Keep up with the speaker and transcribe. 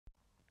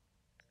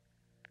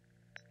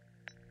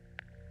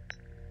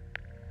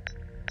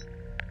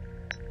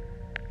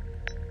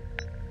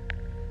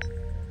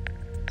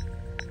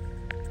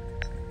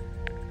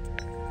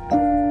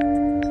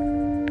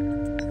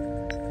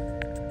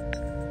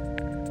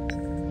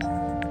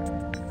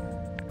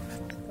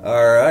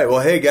All right.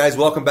 Well, hey guys,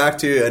 welcome back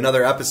to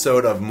another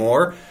episode of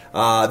More.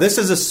 This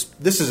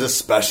is a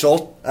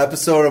special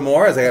episode of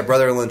More, as I got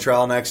Brother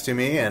Luttrell next to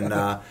me,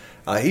 and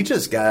he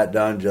just got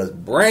done just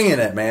bringing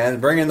it, man,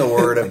 bringing the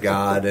Word of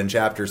God in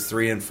chapters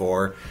 3 and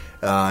 4.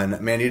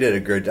 And man, you did a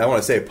good. I want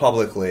to say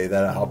publicly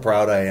that how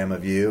proud I am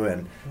of you,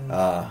 and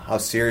how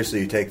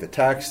seriously you take the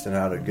text, and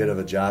how good of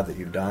a job that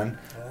you've done.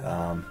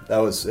 It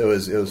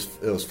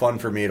was fun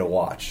for me to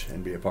watch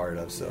and be a part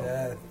of. So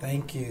yeah,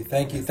 thank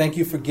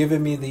you for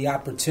giving me the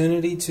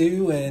opportunity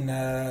to,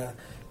 and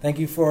thank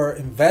you for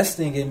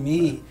investing in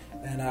me,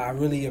 and I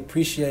really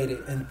appreciate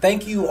it. And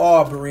thank you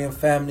all, Berean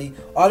family.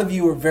 All of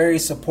you are very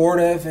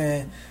supportive,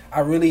 and I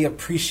really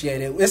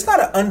appreciate it. It's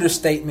not an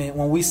understatement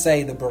when we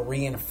say the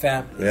Berean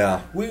family.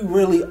 Yeah, we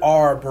really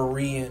are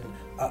Berean,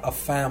 a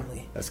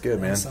family. That's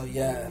good, man. And so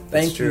yeah,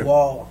 thank you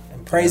all,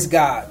 and praise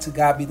God. To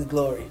God be the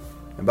glory.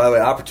 And by the way,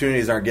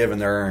 opportunities aren't given,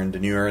 they're earned.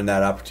 And you earned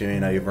that opportunity,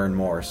 now you've earned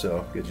more.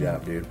 So, good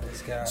job, dude.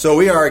 So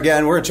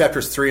we're in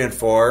chapters 3 and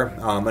 4.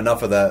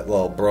 Enough of that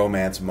little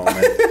bromance moment.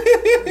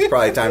 It's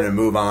probably time to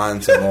move on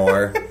to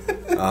more.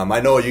 I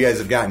know you guys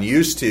have gotten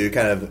used to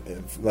kind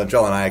of,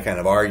 Luttrell and I kind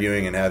of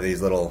arguing and have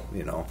these little,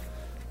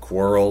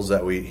 quarrels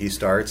that he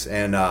starts.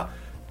 And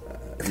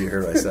you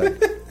heard what I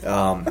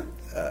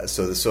said.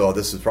 So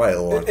this is probably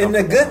a little uncomfortable.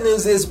 And the good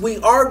news is we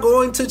are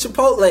going to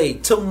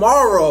Chipotle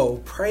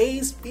tomorrow.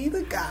 Praise be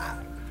to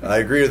God. I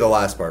agree with the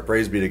last part.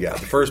 Praise be to God.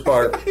 The first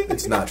part,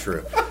 it's not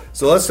true.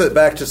 So let's get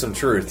back to some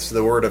truths,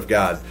 the Word of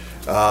God.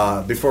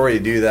 Before we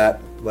do that,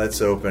 let's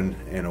open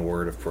in a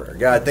word of prayer.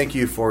 God, thank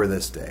you for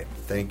this day.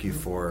 Thank you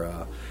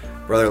for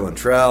Brother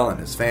Luttrell and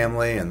his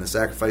family and the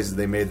sacrifices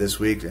they made this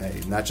week.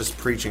 Not just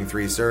preaching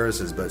 3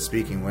 services, but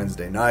speaking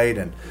Wednesday night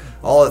and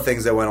all the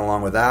things that went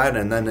along with that.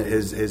 And then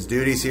his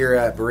duties here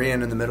at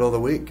Berean in the middle of the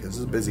week. This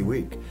is a busy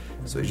week.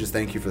 So we just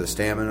thank you for the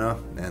stamina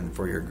and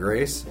for your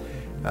grace.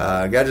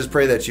 God, just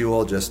pray that you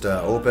will just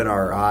open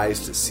our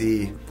eyes to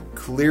see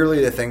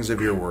clearly the things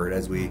of your word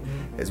as we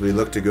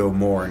look to go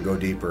more and go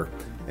deeper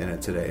in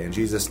it today. In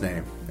Jesus'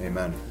 name,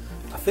 amen.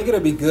 I think it'll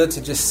be good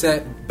to just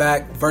set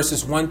back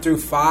verses 1 through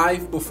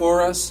 5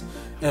 before us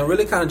and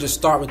really kind of just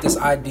start with this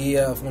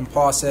idea of when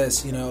Paul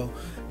says,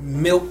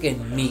 milk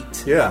and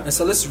meat. Yeah. And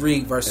so let's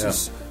read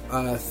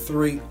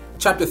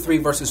chapter 3,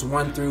 verses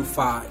 1 through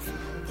 5.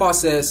 Paul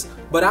says,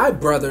 "But I,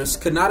 brothers,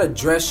 could not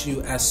address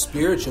you as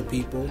spiritual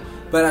people,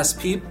 but as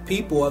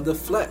people of the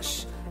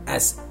flesh,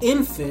 as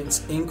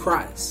infants in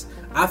Christ.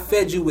 I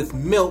fed you with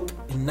milk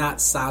and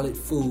not solid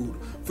food,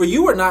 for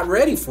you are not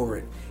ready for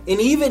it. And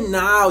even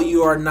now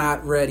you are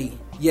not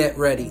yet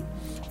ready,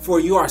 for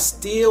you are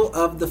still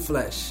of the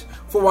flesh.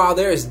 For while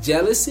there is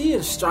jealousy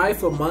and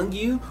strife among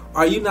you,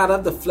 are you not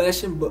of the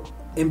flesh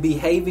and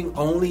behaving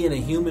only in a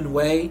human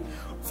way?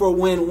 For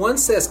when one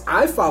says,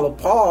 I follow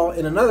Paul,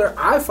 and another,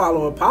 I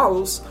follow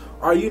Apollos,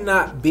 are you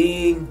not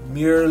being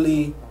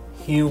merely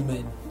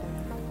human?"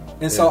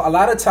 And so a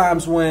lot of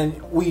times when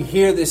we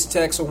hear this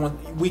text, or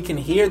when we can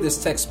hear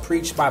this text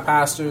preached by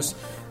pastors,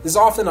 there's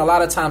often a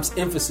lot of times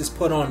emphasis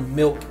put on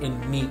milk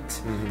and meat.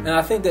 Mm-hmm. And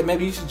I think that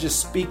maybe you should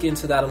just speak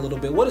into that a little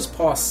bit. What is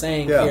Paul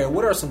saying here?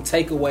 What are some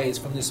takeaways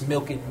from this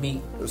milk and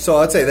meat? So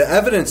I'd say the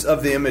evidence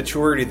of the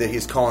immaturity that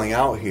he's calling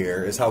out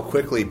here is how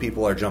quickly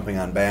people are jumping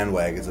on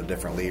bandwagons of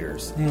different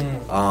leaders.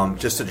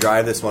 Just to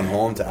drive this one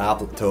home,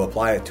 to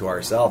apply it to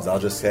ourselves, I'll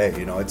just say,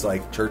 it's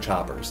like church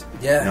hoppers.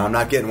 Yeah. I'm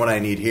not getting what I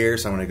need here,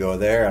 so I'm going to go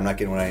there. I'm not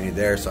getting what I need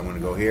there, so I'm going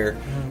to go here.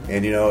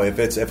 And, if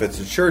it's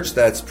a church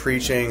that's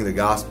preaching the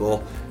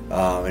gospel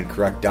and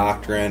correct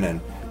doctrine,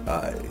 and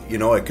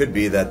it could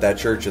be that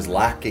church is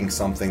lacking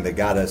something that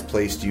God has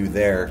placed you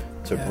there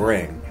to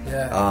bring.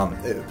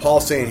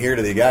 Paul's saying here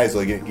to the guys,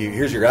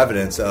 here's your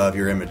evidence of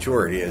your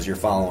immaturity as you're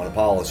following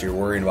Apollos. You're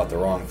worrying about the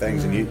wrong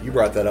things, and you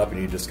brought that up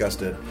and you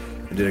discussed it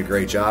and did a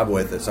great job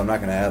with it, so I'm not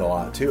going to add a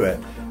lot to it.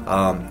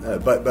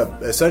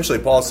 But essentially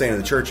Paul's saying to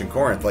the church in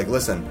Corinth,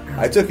 listen,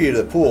 I took you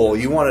to the pool,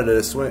 you wanted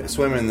to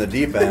swim in the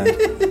deep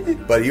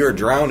end, but you were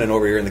drowning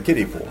over here in the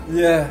kiddie pool.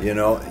 And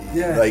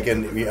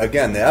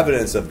again, the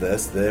evidence of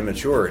this, the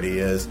immaturity,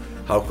 is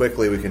how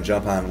quickly we can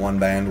jump on one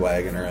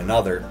bandwagon or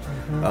another.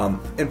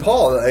 And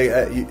Paul,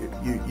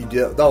 you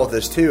dealt with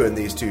this too in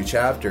these 2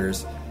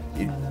 chapters.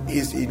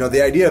 He's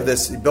the idea of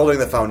this building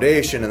the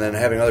foundation and then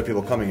having other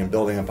people coming and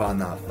building upon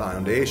that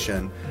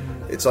foundation.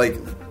 It's like,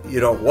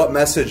 what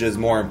message is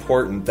more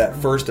important, that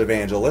first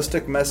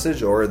evangelistic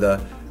message or the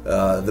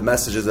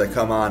messages that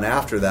come on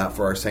after that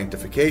for our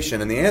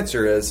sanctification? And the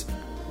answer is,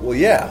 well,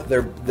 yeah,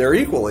 they're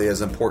equally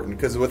as important,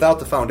 because without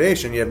the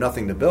foundation, you have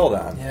nothing to build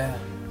on. Yeah.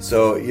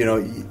 So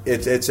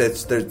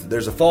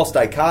there's a false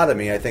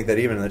dichotomy, I think, that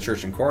even in the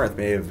church in Corinth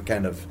may have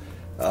kind of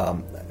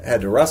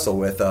had to wrestle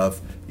with, of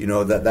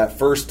that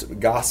first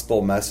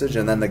gospel message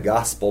and then the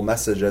gospel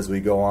message as we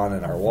go on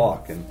in our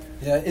walk. And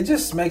it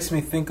just makes me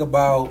think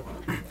about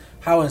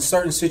how in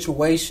certain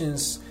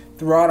situations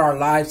throughout our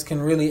lives can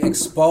really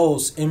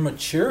expose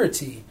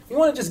immaturity. You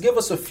want to just give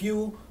us a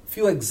few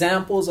few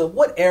examples of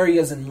what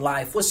areas in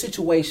life, what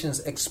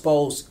situations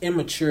expose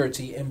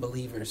immaturity in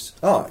believers?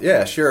 Oh,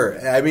 yeah, sure.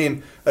 I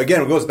mean,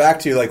 again, it goes back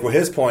to like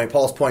his point,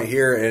 Paul's point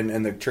here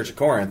in the Church of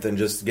Corinth, and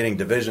just getting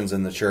divisions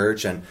in the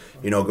church and,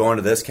 going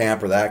to this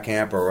camp or that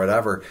camp or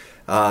whatever.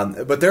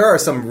 But there are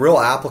some real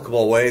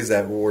applicable ways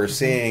that we're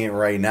seeing it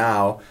right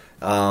now.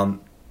 And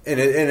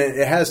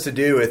it has to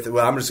do with,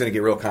 well, I'm just going to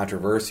get real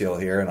controversial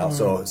here, and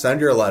also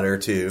send your letter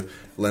to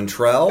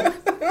Lintrell.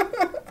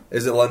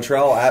 Is it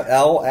Lintrell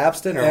L.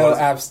 Abston? Or L.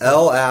 Abston.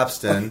 L.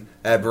 Abston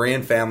at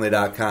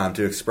BereanFamily.com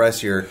to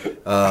express your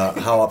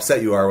how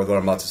upset you are with what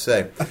I'm about to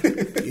say.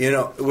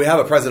 We have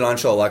a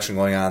presidential election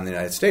going on in the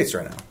United States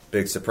right now.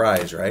 Big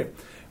surprise, right?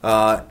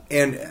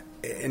 And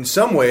in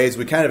some ways,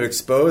 we kind of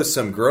expose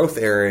some growth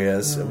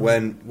areas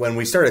when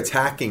we start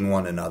attacking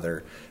one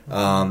another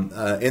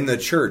in the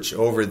church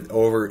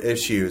over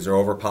issues or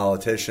over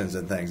politicians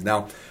and things.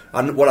 Now,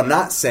 what I'm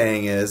not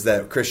saying is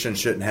that Christians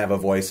shouldn't have a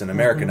voice in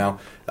America. Now,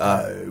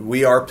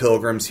 we are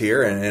pilgrims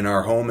here, and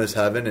our home is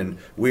heaven, and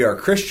we are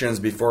Christians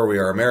before we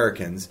are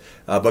Americans.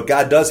 But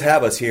God does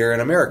have us here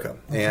in America,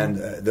 and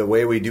the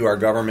way we do our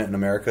government in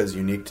America is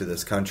unique to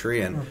this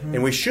country,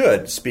 and we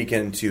should speak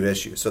into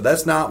issues. So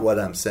that's not what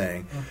I'm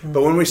saying.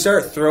 But when we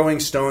start throwing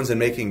stones and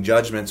making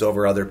judgments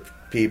over other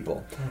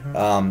people,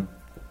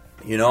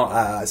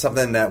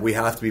 something that we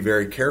have to be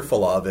very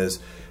careful of is,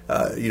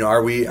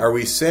 are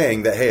we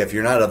saying that, hey, if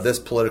you're not of this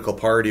political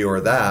party or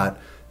that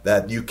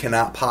you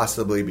cannot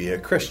possibly be a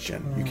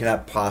Christian, you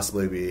cannot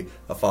possibly be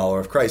a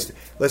follower of Christ?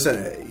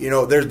 Listen,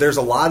 there's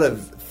a lot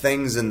of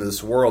things in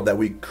this world that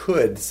we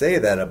could say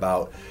that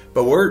about,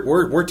 but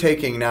we're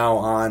taking now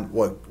on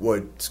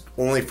what's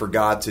only for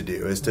God to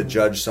do, is to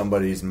judge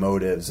somebody's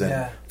motives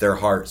and their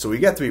heart. So we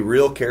got to be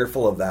real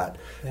careful of that.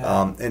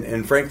 Yeah.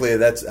 And frankly,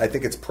 I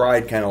think it's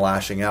pride kind of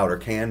lashing out, or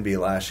can be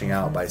lashing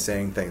out by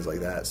saying things like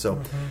that.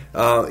 So,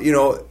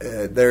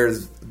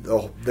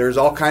 there's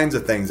all kinds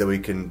of things that we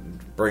can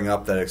bring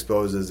up that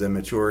exposes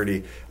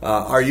immaturity.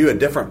 Are you a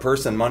different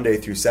person Monday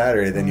through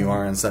Saturday than you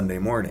are on Sunday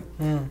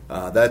morning?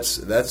 That's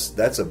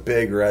a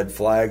big red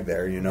flag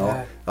there.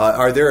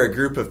 Are there a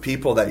group of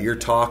people that you're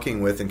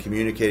talking with and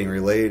communicating,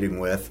 relating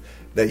with,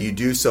 that you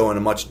do so in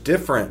a much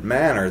different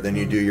manner than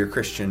you do your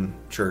Christian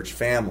church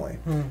family?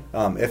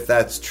 If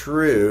that's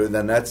true,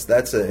 then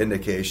that's an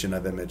indication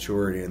of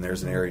immaturity, and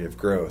there's an area of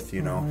growth.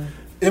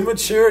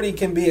 Immaturity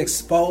can be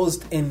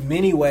exposed in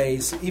many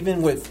ways,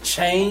 even with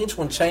change.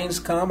 When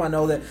change comes, I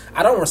know that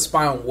I don't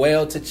respond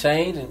well to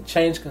change, and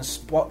change can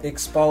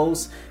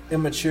expose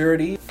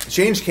immaturity.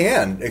 Change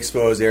can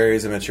expose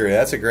areas of maturity.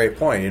 That's a great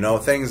point.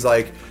 Things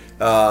like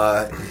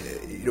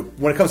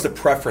when it comes to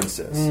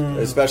preferences,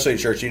 especially in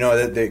church,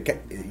 that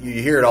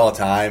you hear it all the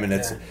time, and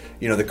it's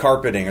the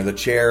carpeting or the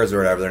chairs or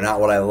whatever, they're not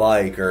what I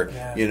like, or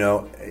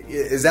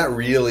is that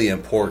really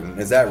important?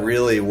 Is that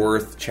really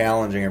worth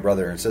challenging a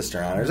brother and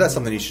sister on, or is that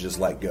something you should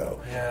just let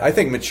go? I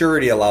think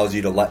maturity allows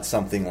you to let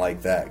something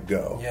like that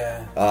go.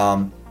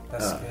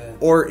 That's good.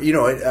 Or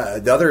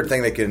the other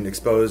thing that can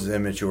expose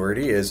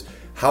immaturity is,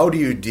 how do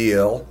you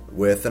deal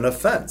with an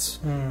offense?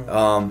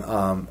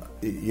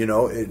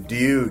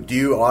 Do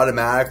you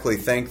automatically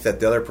think that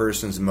the other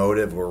person's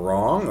motive were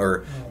wrong,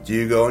 or do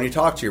you go and you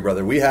talk to your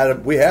brother? We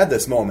had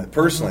this moment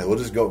personally.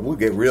 We'll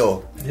get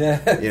real.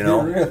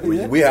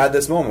 We had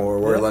this moment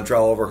where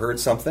Lintrell overheard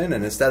something,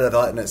 and instead of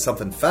letting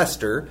something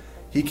fester,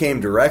 he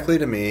came directly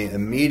to me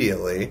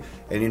immediately.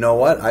 And you know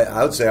what?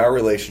 I would say our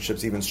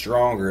relationship's even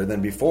stronger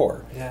than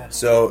before.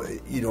 So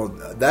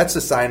that's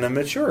a sign of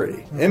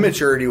maturity.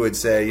 Immaturity would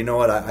say, you know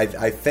what?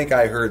 I think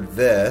I heard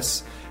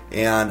this,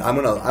 and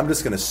I'm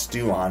just gonna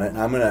stew on it, and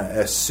I'm gonna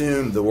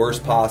assume the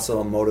worst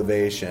possible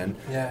motivation,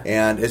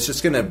 and it's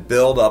just gonna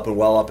build up and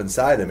well up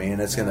inside of me,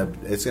 and it's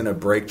gonna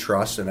break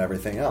trust and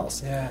everything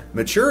else.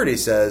 Maturity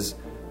says,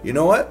 you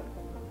know what?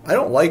 I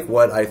don't like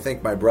what I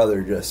think my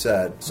brother just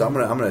said, so I'm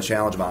gonna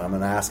challenge him on it. I'm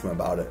gonna ask him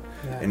about it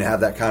and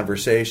have that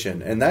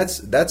conversation, and that's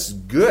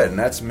good, and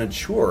that's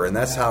mature, and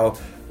that's how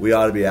we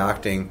ought to be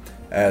acting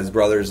as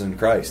brothers in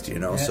Christ,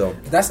 So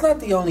that's not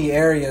the only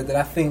area that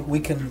I think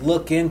we can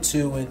look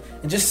into and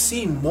just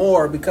see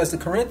more, because the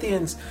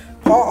Corinthians,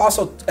 Paul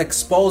also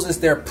exposes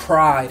their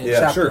pride in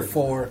chapter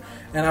 4.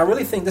 And I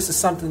really think this is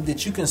something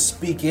that you can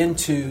speak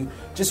into,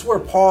 just where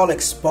Paul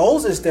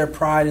exposes their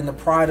pride and the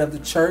pride of the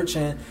church,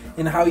 and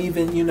how he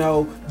even,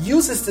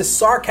 uses this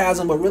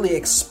sarcasm, but really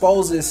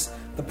exposes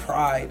the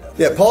pride.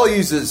 Paul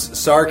uses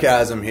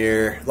sarcasm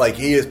here like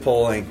he is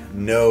pulling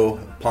no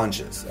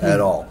punches at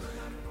all,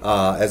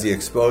 as he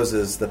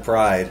exposes the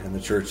pride in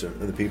the church of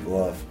the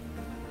people of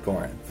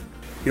Corinth.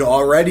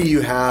 Already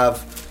you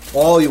have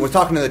we're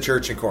talking to the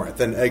church in Corinth,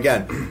 and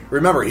again,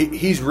 remember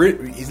he's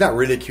not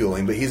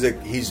ridiculing, but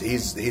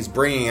he's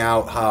bringing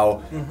out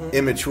how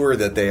immature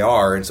that they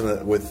are, and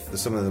with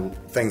some of the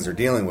things they're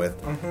dealing with.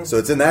 So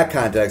it's in that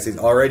context.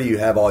 Already you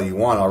have all you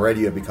want. Already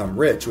you have become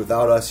rich.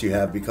 Without us, you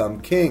have become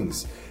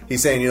kings.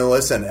 he's saying,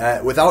 listen,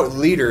 without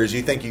leaders,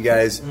 you think you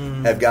guys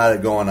have got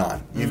it going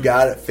on. You've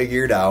got it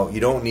figured out.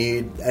 You don't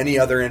need any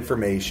other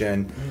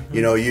information.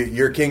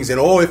 You're kings, and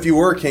if you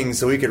were kings,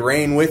 so we could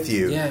reign with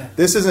you. Yeah.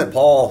 This isn't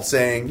Paul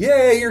saying,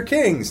 "Yay, you're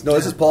kings." No,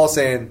 this is Paul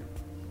saying,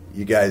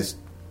 "You guys,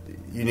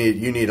 you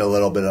need a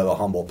little bit of a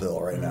humble pill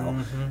right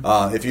now."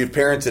 If you've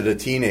parented a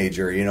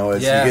teenager,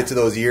 as you get to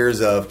those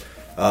years of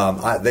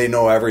they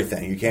know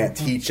everything. You can't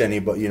teach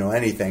anybody,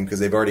 anything because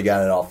they've already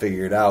got it all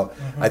figured out.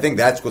 I think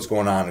that's what's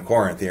going on in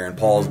Corinth here, and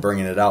Paul's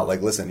bringing it out.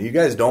 Like, listen, you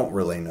guys don't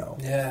really know.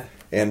 Yeah.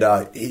 And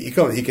he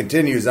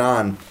continues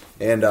on,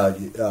 and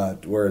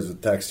where is the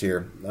text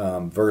here?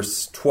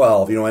 Verse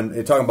 12.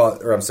 And talking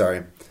about, or I'm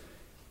sorry,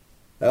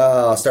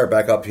 I'll start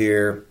back up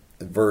here,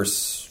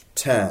 verse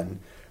 10.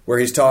 Where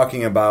he's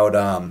talking about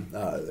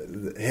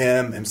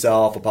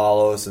himself,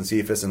 Apollos, and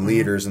Cephas, and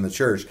leaders in the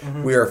church.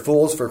 We are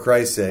fools for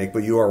Christ's sake,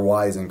 but you are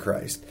wise in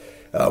Christ.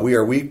 We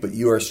are weak, but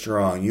you are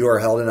strong. You are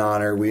held in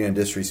honor, we in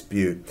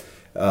disrepute.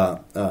 To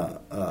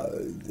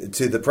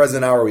the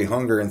present hour we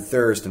hunger and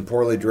thirst, and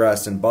poorly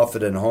dressed, and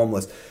buffeted, and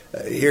homeless.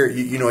 Here,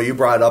 you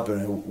brought up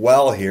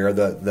well here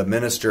the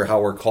minister,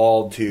 how we're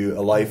called to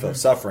a life of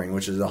suffering,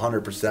 which is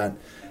 100%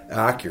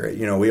 accurate.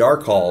 We are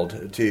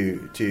called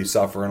to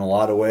suffer in a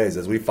lot of ways.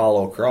 As we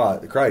follow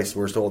Christ,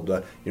 we're told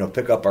to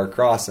pick up our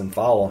cross and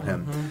follow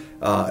Him.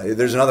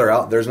 There's another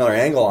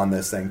angle on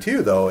this thing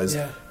too, though. Is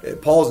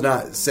Paul's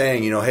not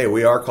saying hey,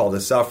 we are called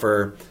to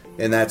suffer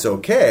and that's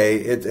okay.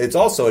 It's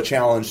also a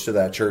challenge to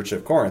that church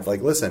of Corinth.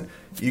 Like, listen,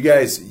 you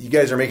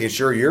guys are making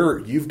sure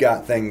you've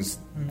got things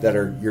that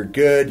you're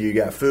good. You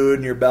got food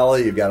in your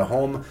belly. You've got a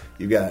home.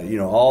 You've got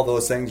all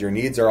those things. Your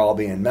needs are all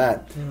being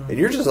met, and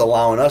you're just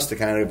allowing us to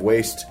kind of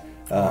waste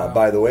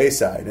by the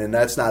wayside, and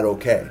that's not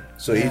okay.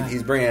 So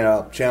he's bringing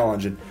up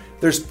challenge, and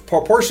there's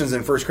portions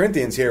in 1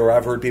 Corinthians here where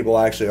I've heard people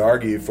actually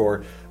argue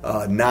for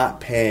not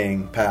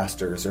paying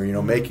pastors or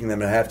making them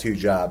have two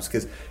jobs,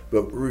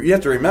 but you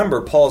have to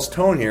remember Paul's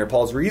tone here,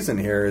 Paul's reason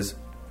here is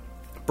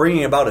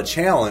bringing about a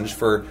challenge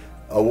for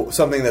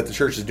something that the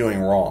church is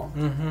doing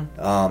wrong.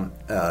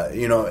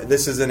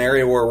 This is an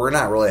area where we're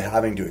not really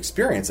having to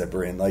experience it,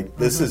 Brian. Like,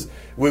 this is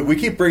we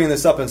keep bringing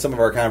this up in some of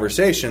our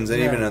conversations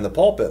and even in the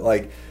pulpit.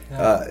 Like,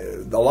 a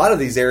lot of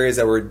these areas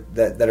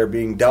that are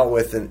being dealt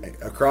with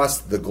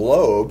across the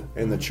globe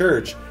in the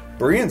church,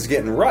 Brian's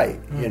getting right,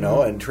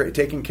 and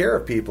taking care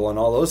of people and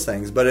all those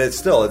things. But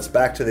it's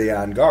back to the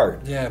on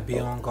guard. Yeah, be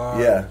on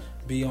guard. Yeah,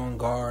 be on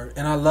guard.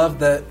 And I love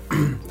that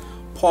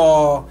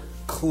Paul.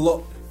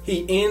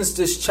 He ends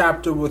this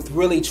chapter with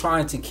really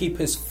trying to keep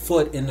his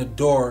foot in the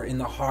door in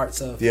the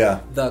hearts of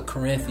the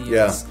Corinthians.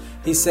 Yeah.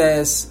 He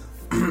says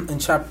in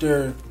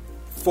chapter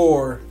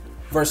 4,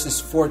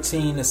 verses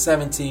 14 to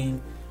 17,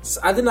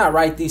 I did not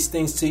write these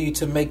things to you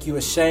to make you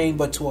ashamed,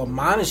 but to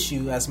admonish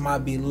you as my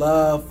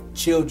beloved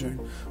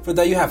children. For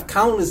though you have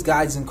countless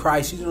guides in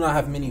Christ, you do not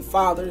have many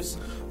fathers.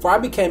 For I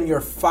became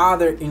your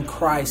father in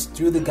Christ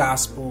through the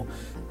gospel.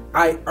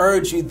 I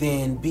urge you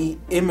then, be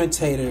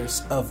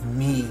imitators of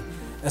me.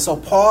 And so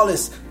Paul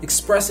is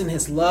expressing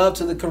his love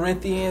to the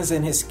Corinthians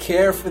and his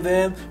care for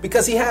them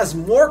because he has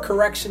more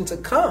correction to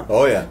come.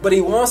 Oh, yeah. But he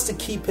wants to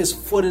keep his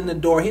foot in the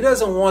door. He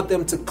doesn't want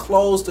them to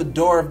close the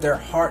door of their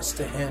hearts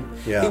to him.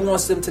 Yeah. He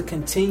wants them to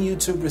continue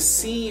to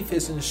receive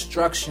his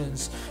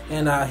instructions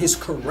and his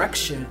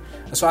correction.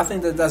 And so I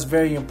think that that's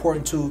very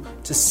important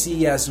to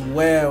see as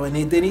well.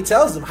 And then he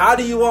tells them, how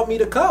do you want me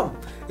to come?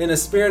 In a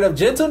spirit of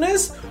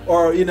gentleness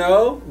or,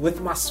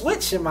 with my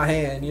switch in my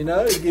hand,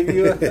 to give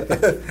you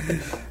a...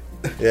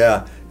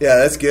 Yeah,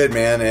 that's good,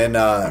 man, and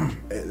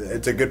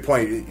it's a good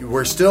point.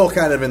 We're still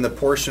kind of in the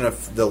portion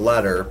of the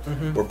letter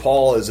where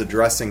Paul is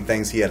addressing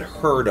things he had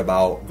heard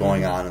about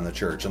going on in the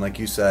church, and like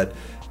you said,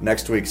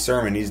 next week's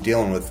sermon, he's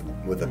dealing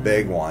with a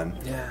big one,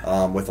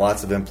 with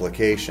lots of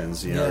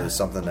implications. There's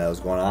something that was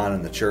going on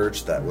in the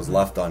church that was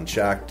left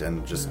unchecked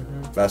and just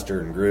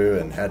festered and grew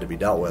and had to be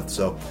dealt with.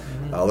 So,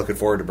 looking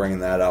forward to bringing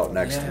that out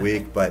next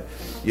week. But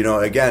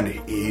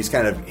again,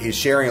 he's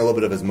sharing a little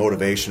bit of his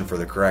motivation for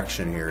the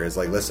correction here. Is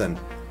like, listen,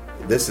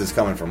 this is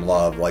coming from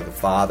love, like a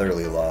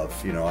fatherly love.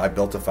 I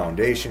built a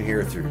foundation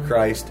here through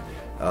Christ.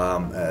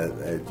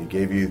 He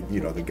gave you,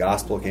 the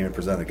gospel, came and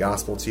presented the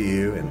gospel to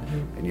you,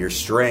 and you're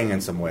straying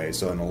in some way.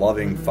 So in a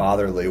loving,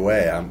 fatherly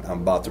way, I'm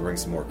about to bring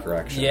some more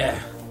correction.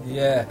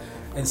 Yeah.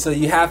 And so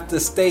you have to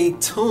stay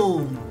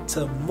tuned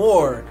to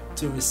more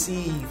to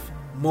receive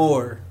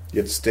more. You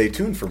have to stay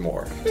tuned for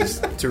more,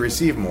 just to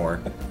receive more,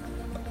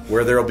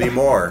 where there'll be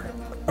more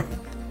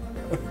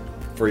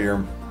for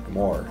your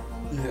more.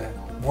 Yeah,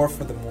 more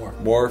for the more.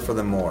 More for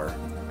the more.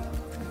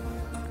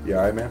 You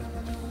all right, man?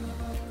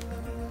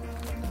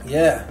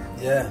 Yeah.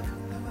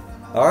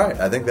 All right,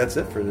 I think that's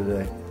it for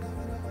today.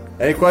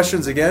 Any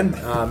questions, again,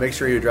 make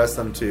sure you address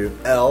them to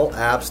L.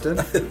 Abston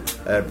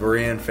at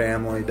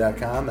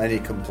BereanFamily.com. Any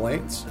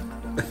complaints?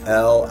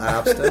 L.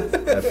 Abston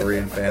at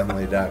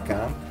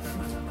BereanFamily.com.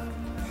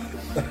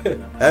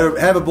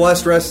 Have a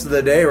blessed rest of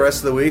the day, rest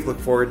of the week. Look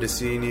forward to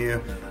seeing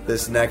you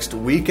this next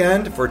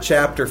weekend for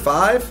Chapter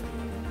 5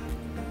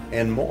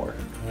 and more.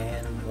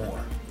 And more. All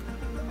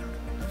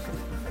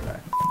right.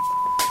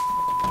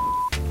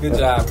 Good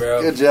job,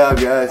 bro. Good job,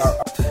 guys.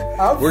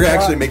 We're gonna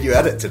actually make you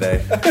edit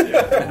today.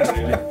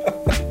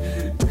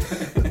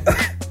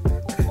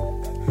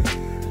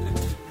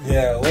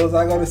 Yeah, what was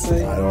I gonna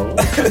say? I don't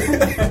know.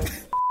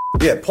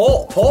 Yeah,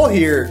 Paul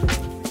here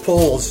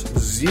pulls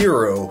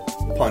 0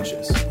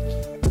 punches.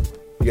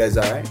 You guys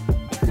all right?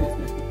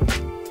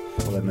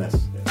 What did I miss?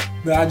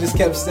 No, I just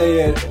kept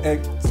saying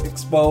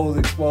expose.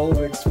 Are you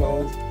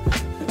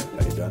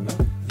done now?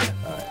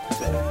 All right.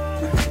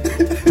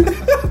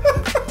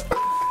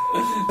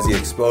 He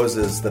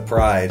exposes the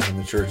pride in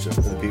the church of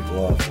the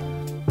people of